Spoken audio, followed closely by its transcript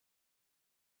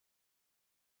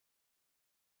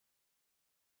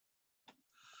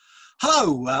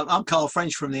Hello, I'm Carl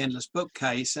French from the Endless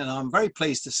Bookcase, and I'm very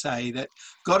pleased to say that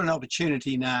I've got an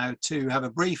opportunity now to have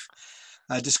a brief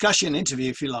discussion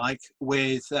interview, if you like,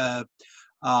 with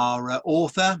our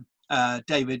author,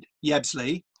 David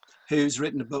Yebsley, who's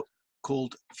written a book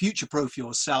called Future Proof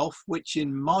Yourself, which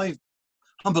in my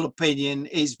humble opinion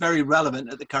is very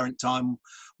relevant at the current time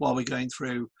while we're going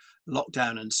through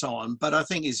lockdown and so on, but I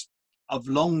think is of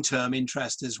long-term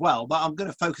interest as well. But I'm going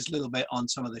to focus a little bit on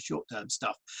some of the short-term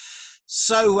stuff.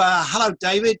 So, hello,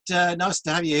 David. Nice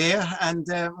to have you here. And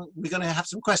we're going to have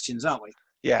some questions, aren't we?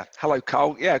 Yeah. Hello,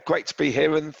 Carl. Yeah, great to be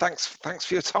here. And thanks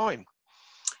for your time.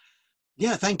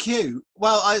 Yeah, thank you.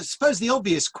 Well, I suppose the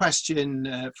obvious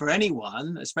question for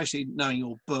anyone, especially knowing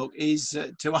your book, is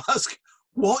to ask,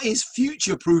 what is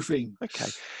future proofing? Okay.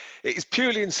 It is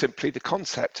purely and simply the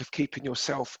concept of keeping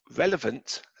yourself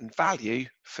relevant and value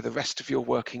for the rest of your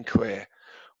working career,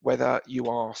 whether you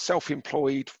are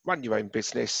self-employed, run your own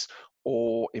business,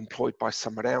 or employed by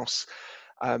someone else.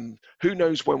 Who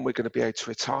knows when we're going to be able to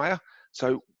retire?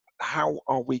 So how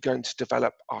are we going to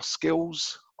develop our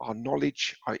skills, our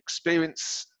knowledge, our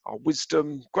experience, our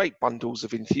wisdom, great bundles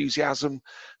of enthusiasm,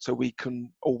 so we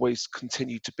can always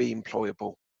continue to be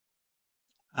employable?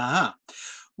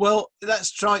 Well, that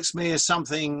strikes me as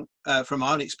something from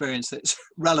my own experience that's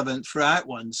relevant throughout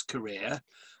one's career.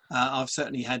 I've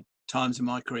certainly had times in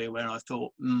my career where I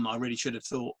thought, I really should have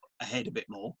thought ahead a bit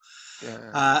more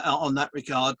on that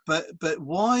regard. But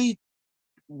why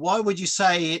would you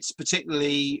say it's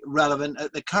particularly relevant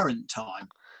at the current time?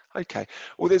 Okay,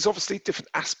 well, there's obviously different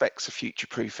aspects of future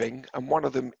proofing, and one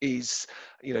of them is,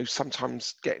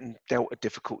 sometimes getting dealt a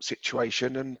difficult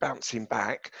situation and bouncing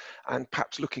back, and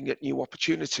perhaps looking at new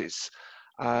opportunities.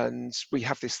 And we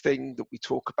have this thing that we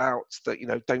talk about that,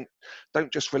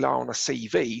 don't just rely on a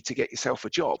CV to get yourself a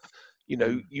job.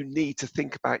 You need to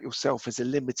think about yourself as a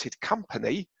limited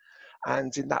company.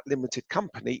 And in that limited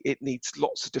company, it needs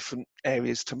lots of different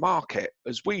areas to market,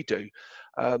 as we do.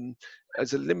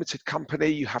 As a limited company,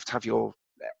 you have to have your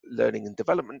learning and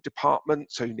development department,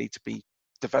 so you need to be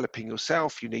developing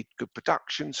yourself. You need good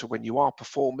production, so when you are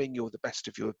performing, you're the best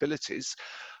of your abilities.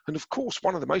 And of course,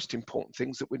 one of the most important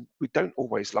things that we don't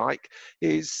always like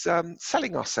is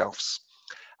selling ourselves.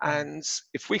 And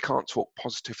if we can't talk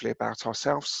positively about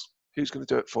ourselves, who's going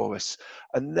to do it for us?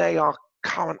 And they are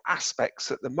current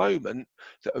aspects at the moment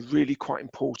that are really quite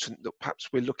important, that perhaps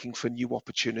we're looking for new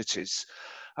opportunities.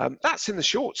 That's in the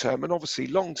short term, and obviously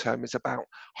long term is about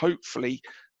hopefully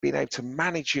being able to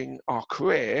managing our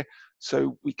career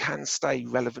so we can stay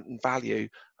relevant and value.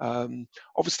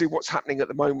 Obviously what's happening at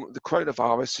the moment with the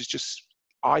coronavirus is just,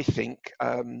 I think,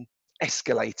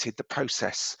 escalated the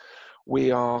process.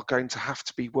 We are going to have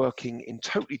to be working in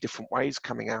totally different ways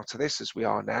coming out of this as we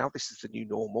are now. This is the new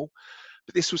normal.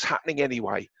 But this was happening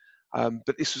anyway.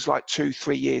 But this was like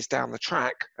 2-3 years down the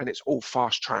track, and it's all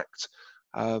fast tracked.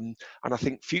 And I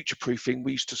think future proofing,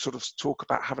 we used to sort of talk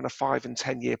about having a 5 and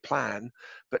 10 year plan,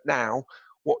 but now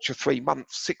watch a 3-month,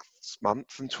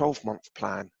 6-month and 12-month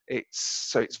plan.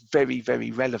 It's very, very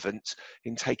relevant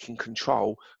in taking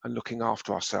control and looking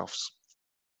after ourselves.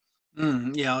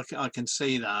 Yeah, I can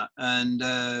see that. And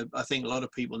I think a lot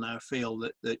of people now feel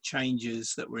that the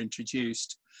changes that were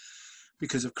introduced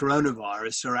because of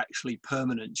coronavirus are actually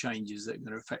permanent changes that are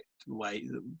going to affect the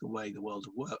way the world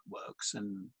of work works.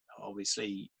 And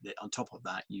obviously, on top of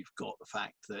that, you've got the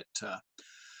fact that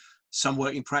some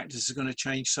working practice is going to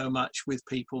change so much with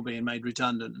people being made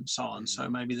redundant and so on. So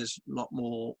maybe there's a lot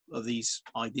more of these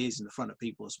ideas in the front of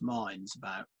people's minds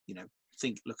about,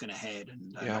 looking ahead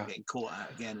and not getting caught out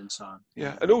again and so on.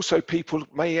 Yeah, and also people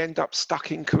may end up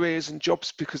stuck in careers and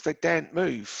jobs because they daren't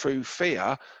move through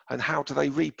fear, and how do they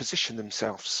reposition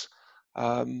themselves?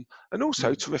 And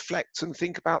also to reflect and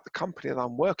think about the company that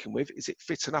I'm working with, is it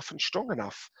fit enough and strong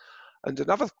enough? And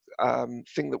another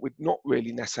thing that we'd not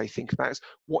really necessarily think about is,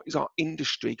 what is our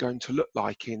industry going to look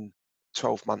like in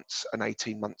 12 months and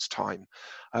 18 months time?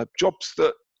 Jobs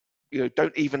that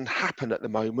don't even happen at the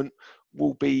moment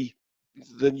will be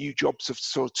the new jobs of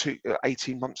sort of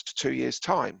 18 months to 2 years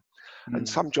time. And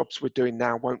some jobs we're doing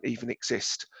now won't even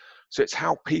exist. So it's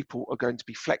how people are going to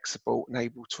be flexible and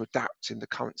able to adapt in the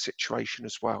current situation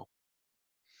as well.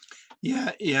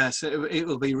 Yeah. So it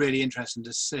will be really interesting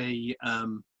to see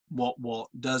what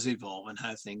does evolve and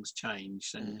how things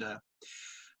change. And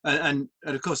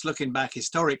of course, looking back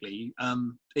historically,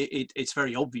 it's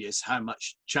very obvious how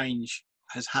much change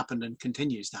has happened and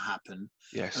continues to happen.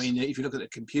 Yes. I mean, if you look at the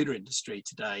computer industry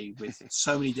today, with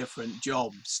so many different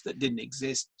jobs that didn't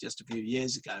exist just a few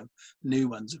years ago, new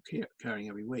ones are occurring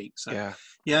every week. So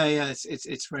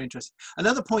it's very interesting.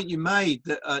 Another point you made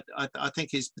that I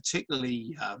think is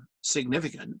particularly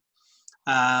significant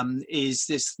is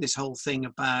this whole thing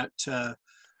about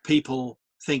people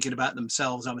thinking about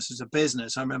themselves almost as a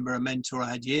business. I remember a mentor I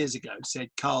had years ago said,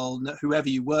 "Carl, whoever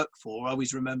you work for,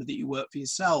 always remember that you work for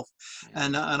yourself."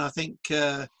 And I think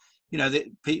that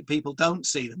people don't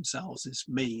see themselves as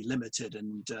me limited,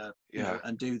 and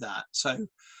and do that. So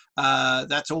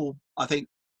that's all, I think,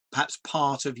 perhaps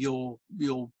part of your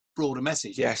broader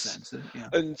message. Yes. In a sense. Yeah.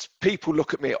 And people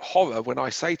look at me at horror when I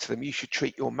say to them, you should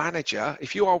treat your manager,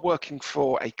 if you are working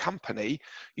for a company,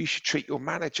 you should treat your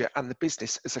manager and the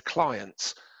business as a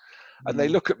client. And they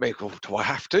look at me, well, do I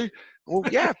have to? Well,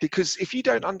 yeah, because if you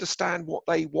don't understand what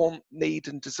they want, need,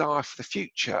 and desire for the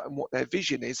future, and what their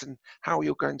vision is, and how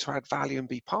you're going to add value and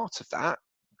be part of that,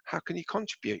 how can you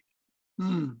contribute?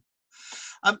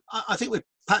 I think we've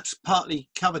perhaps partly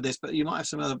covered this, but you might have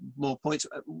some other more points.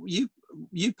 You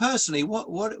personally, what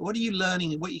are you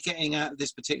learning? What are you getting out of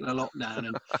this particular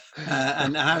lockdown,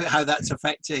 and how that's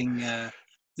affecting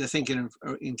the thinking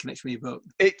in connection with your book?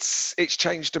 It's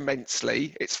changed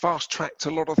immensely. It's fast tracked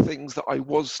a lot of things that I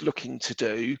was looking to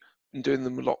do and doing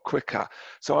them a lot quicker.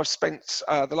 So I've spent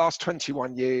the last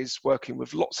 21 years working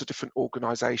with lots of different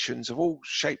organizations of all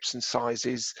shapes and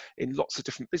sizes in lots of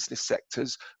different business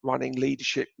sectors, running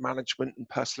leadership, management, and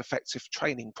personal effective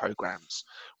training programs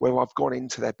where I've gone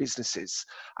into their businesses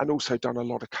and also done a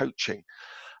lot of coaching.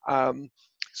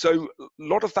 So a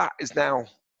lot of that is now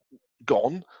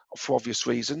gone for obvious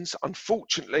reasons.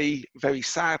 Unfortunately, very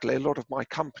sadly, a lot of my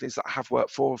companies that I have worked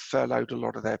for have furloughed a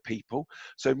lot of their people.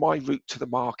 So my route to the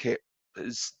market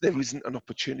is there isn't an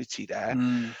opportunity there.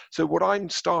 So what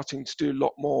I'm starting to do a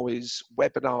lot more is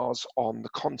webinars on the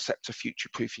concept of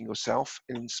future-proofing yourself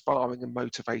and inspiring and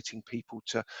motivating people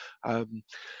to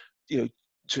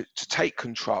to take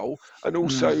control, and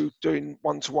also doing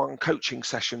one-to-one coaching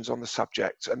sessions on the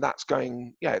subject, and that's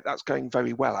going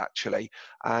very well actually.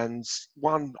 And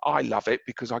I love it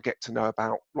because I get to know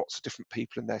about lots of different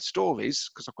people and their stories,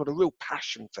 because I've got a real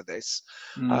passion for this,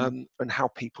 and how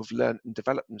people have learned and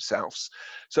developed themselves.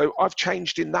 So I've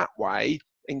changed in that way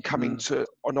in coming to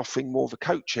on offering more of a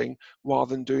coaching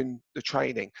rather than doing the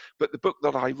training. But the book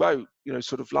that I wrote,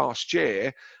 sort of last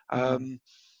year, I'm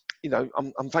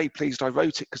very pleased I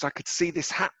wrote it because I could see this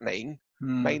happening,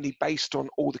 mainly based on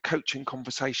all the coaching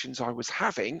conversations I was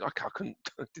having. I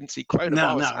didn't see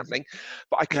coronavirus happening,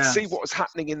 but I could see what was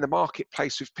happening in the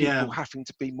marketplace with people having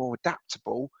to be more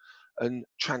adaptable and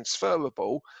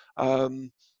transferable, and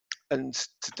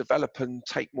to develop and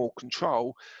take more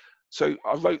control. So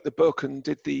I wrote the book and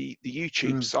did the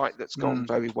YouTube site that's gone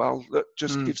very well, that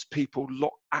just gives people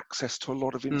access to a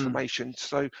lot of information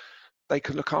so they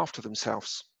can look after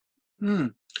themselves.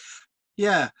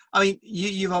 Yeah, I mean,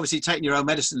 you've obviously taken your own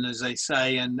medicine, as they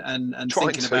say, and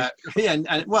thinking about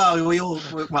and well,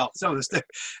 some of us do,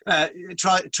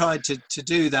 tried to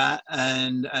do that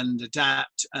and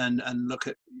adapt and look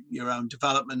at your own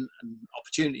development and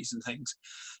opportunities and things.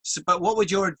 So, but what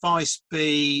would your advice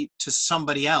be to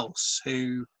somebody else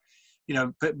who,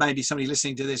 maybe somebody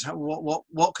listening to this?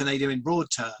 What can they do in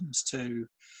broad terms to,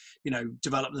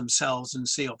 develop themselves and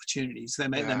see opportunities? They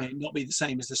may not be the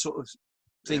same as the sort of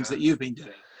things that you've been doing.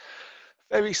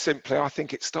 Very simply, I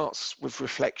think it starts with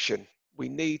reflection. We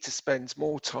need to spend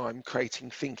more time creating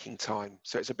thinking time.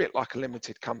 So it's a bit like a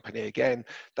limited company again.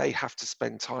 They have to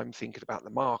spend time thinking about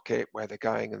the market, where they're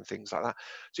going and things like that.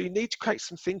 So you need to create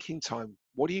some thinking time.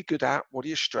 What are you good at? What are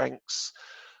your strengths?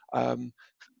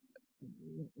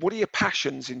 What are your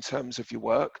passions in terms of your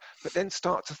work? But then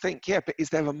start to think, but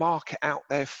is there a market out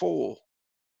there for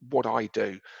what I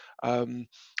do?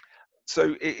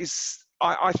 So it is,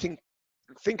 I think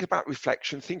about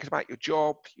reflection, thinking about your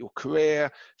job, your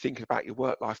career, thinking about your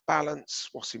work-life balance,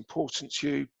 what's important to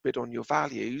you, bid on your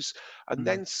values, and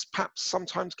then perhaps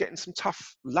sometimes getting some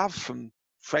tough love from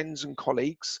friends and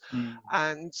colleagues,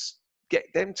 and get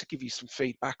them to give you some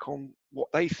feedback on what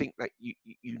they think that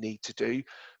you need to do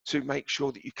to make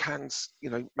sure that you can,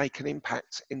 make an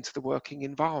impact into the working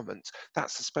environment.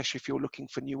 That's especially if you're looking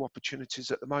for new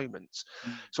opportunities at the moment.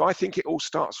 So I think it all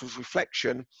starts with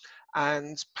reflection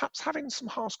and perhaps having some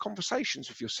harsh conversations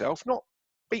with yourself, not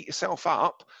beat yourself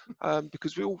up,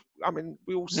 because we all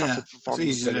suffered from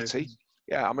vulnerability.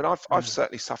 Yeah, I mean, I've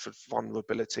certainly suffered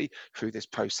vulnerability through this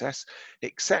process.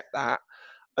 Accept that.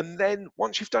 And then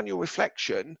once you've done your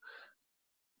reflection,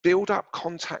 build up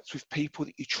contacts with people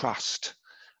that you trust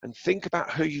and think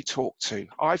about who you talk to.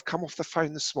 I've come off the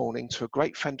phone this morning to a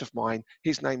great friend of mine.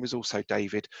 His name is also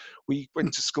David. We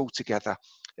went to school together,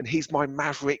 and he's my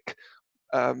maverick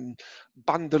box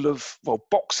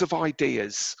of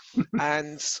ideas.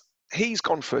 And he's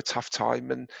gone through a tough time,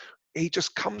 and he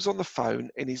just comes on the phone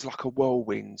and he's like a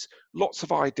whirlwind, lots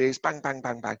of ideas, bang, bang,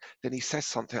 bang, bang. Then he says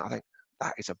something, I think,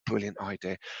 that is a brilliant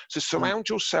idea. So surround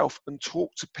yourself and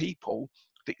talk to people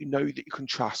that you know that you can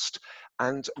trust,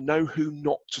 and know who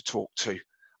not to talk to.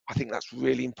 I think that's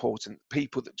really important.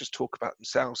 People that just talk about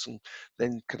themselves and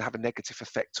then can have a negative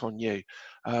effect on you.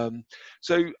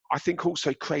 So I think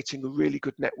also creating a really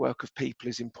good network of people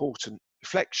is important.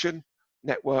 Reflection,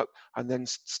 network, and then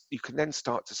you can then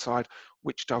start to decide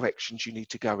which directions you need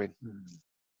to go in.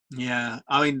 Yeah,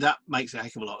 I mean, that makes a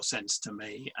heck of a lot of sense to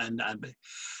me, and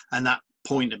that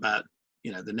point about,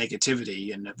 you know, the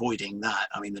negativity and avoiding that.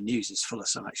 I mean, the news is full of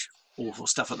so much awful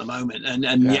stuff at the moment, and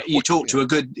Yeah. yet you talk to a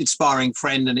good, inspiring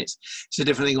friend, and it's a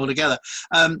different thing altogether.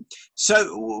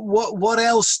 So, what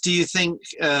else do you think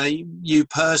you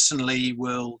personally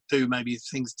will do? Maybe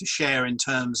things to share in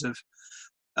terms of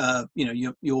you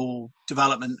know, your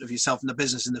development of yourself in the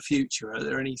business in the future. Are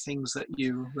there any things that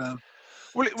you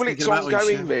Well, it's about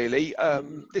ongoing, really.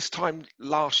 This time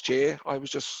last year, I was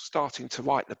just starting to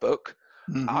write the book.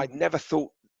 Mm-hmm. I never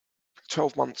thought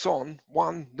 12 months on,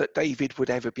 one, that David would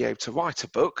ever be able to write a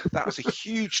book. That was a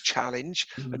huge challenge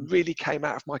and really came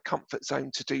out of my comfort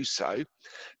zone to do so.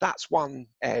 That's one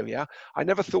area. I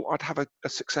never thought I'd have a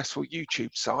successful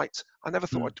YouTube site. I never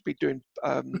thought I'd be doing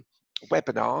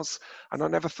webinars, and I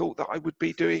never thought that I would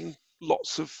be doing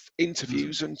lots of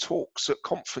interviews and talks at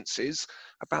conferences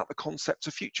about the concept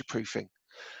of future proofing.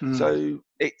 So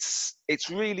it's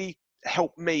really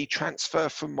helped me transfer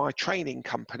from my training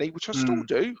company, which I still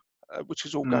do, which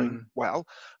is all going well,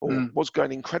 or was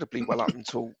going incredibly well up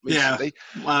until recently.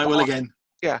 Yeah, well, again.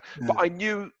 Yeah, but I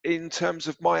knew in terms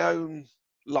of my own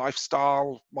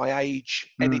lifestyle, my age,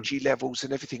 energy levels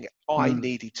and everything, I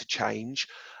needed to change.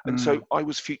 And so I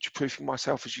was future-proofing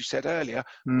myself, as you said earlier,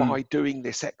 by doing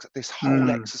this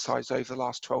whole exercise over the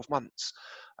last 12 months.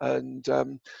 And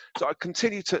so I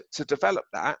continue to develop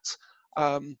that.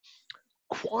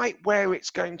 Quite where it's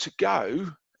going to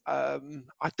go,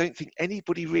 I don't think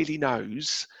anybody really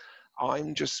knows.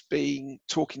 I'm just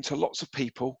talking to lots of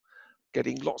people,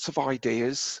 getting lots of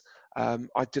ideas.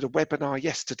 I did a webinar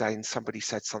yesterday and somebody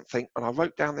said something, and I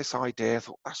wrote down this idea. I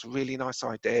thought, that's a really nice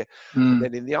idea. And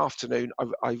then in the afternoon,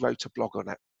 I wrote a blog on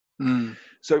it.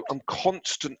 So I'm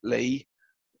constantly,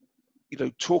 you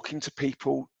know, talking to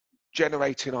people,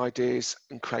 generating ideas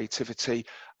and creativity,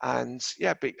 and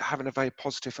having a very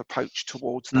positive approach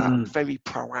towards that, and very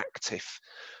proactive,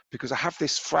 because I have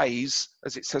this phrase,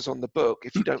 as it says on the book,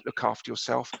 if you don't look after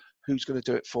yourself, who's going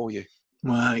to do it for you?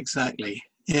 Well, exactly.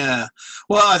 Yeah.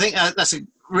 Well, I think that's a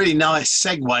really nice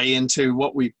segue into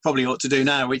what we probably ought to do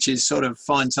now, which is sort of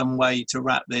find some way to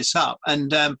wrap this up.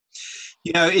 And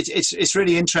you know, it's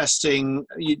really interesting.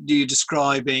 You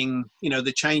describing, you know,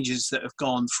 the changes that have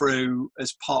gone through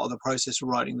as part of the process of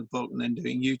writing the book and then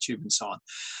doing YouTube and so on.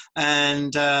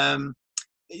 And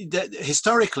that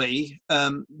historically,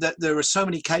 that there are so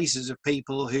many cases of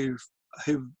people who've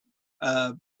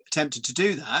attempted to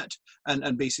do that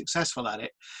and be successful at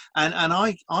it, and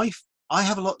I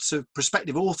have lots of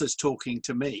prospective authors talking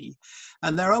to me,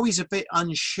 and they're always a bit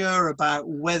unsure about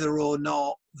whether or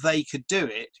not they could do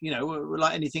it, you know,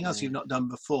 like anything else you've not done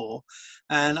before.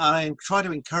 And I try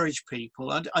to encourage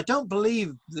people. I don't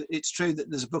believe that it's true that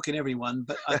there's a book in everyone,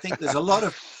 but I think there's a lot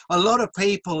of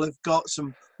people have got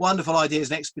some wonderful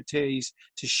ideas and expertise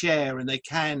to share, and they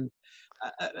can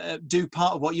do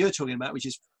part of what you're talking about, which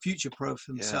is future-proof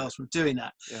themselves from doing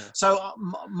that. So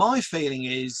my feeling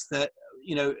is that,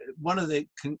 you know, one of the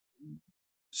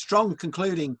strong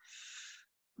concluding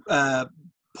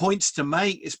points to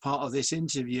make as part of this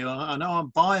interview, I know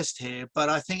I'm biased here, but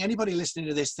I think anybody listening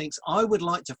to this thinks, I would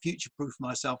like to future-proof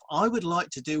myself. I would like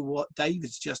to do what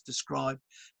David's just described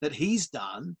that he's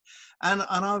done. And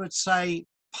I would say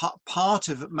part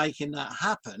of making that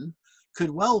happen could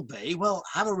well be, well,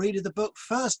 have a read of the book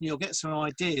first and you'll get some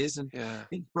ideas and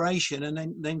inspiration,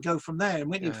 and then go from there. And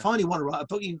when you finally want to write a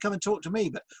book, you can come and talk to me,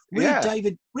 but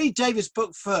read David's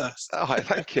book first. Oh,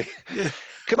 thank you.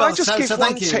 Can I just give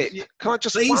one tip? Can I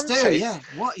just Please do, tip?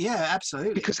 Yeah,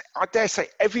 absolutely. Because I dare say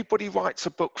everybody writes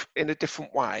a book in a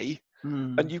different way,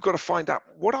 and you've got to find out.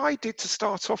 What I did to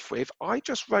start off with, I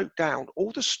just wrote down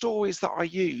all the stories that I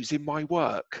use in my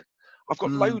work. I've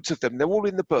got loads of them. They're all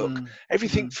in the book.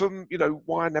 Everything from, you know,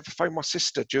 why I never phoned my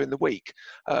sister during the week.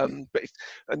 And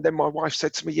then my wife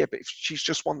said to me, but if she's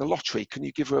just won the lottery, can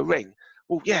you give her a ring?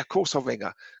 Well, yeah, of course I'll ring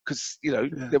her, because, you know,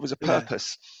 there was a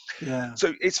purpose.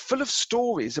 So it's full of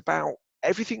stories about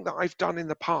everything that I've done in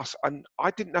the past. And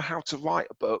I didn't know how to write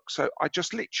a book. So I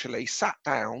just literally sat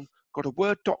down, got a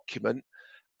Word document,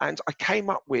 and I came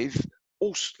up with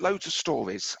loads of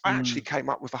stories. I actually came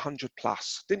up with 100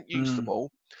 plus. Didn't use them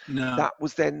all. No. That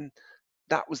was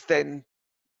then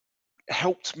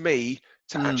helped me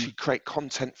to actually create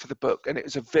content for the book, and it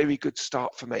was a very good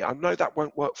start for me. I know that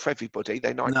won't work for everybody.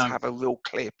 They like to have a real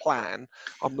clear plan.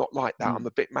 I'm not like that. I'm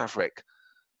a bit maverick.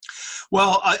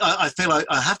 Well, I feel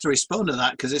I have to respond to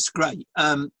that because it's great.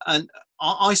 And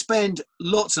I spend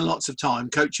lots and lots of time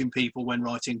coaching people when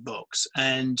writing books.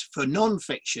 And for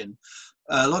non-fiction,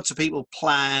 lots of people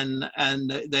plan and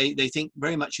they think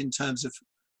very much in terms of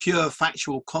pure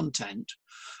factual content.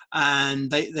 And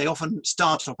they often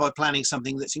start off by planning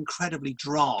something that's incredibly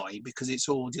dry because it's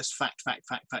all just fact.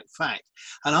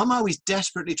 And I'm always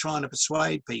desperately trying to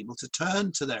persuade people to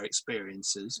turn to their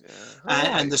experiences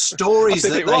and the stories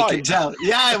that they can tell.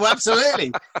 Yeah, well,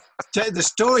 absolutely. The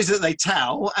stories that they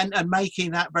tell and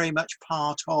making that very much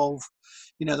part of,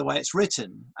 the way it's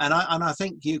written. And I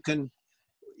think you can,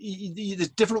 there's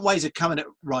different ways of coming at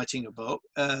writing a book.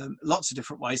 Lots of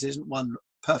different ways. There isn't one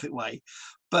perfect way,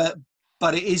 but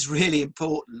it is really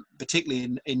important,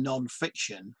 particularly in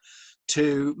non-fiction,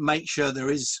 to make sure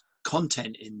there is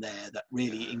content in there that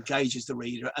really engages the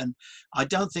reader. And I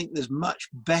don't think there's much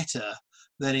better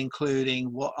than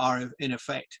including what are, in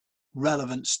effect,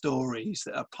 relevant stories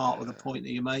that are part of the point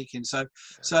that you're making. So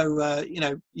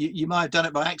you might have done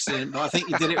it by accident, but I think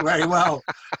you did it very well.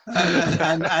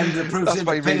 And the proof's in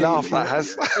the pudding. That's made me laugh, that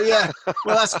has. Yeah,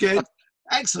 well, that's good.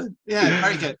 Excellent. Yeah,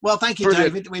 very good. Well, thank you,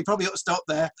 Brilliant. David. We probably ought to stop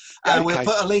there. Okay. We'll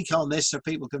put a link on this so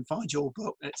people can find your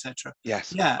book, etc.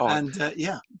 Yes. Yeah, right.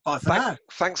 and bye for now.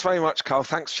 Thanks very much, Carl.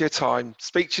 Thanks for your time.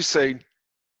 Speak to you soon.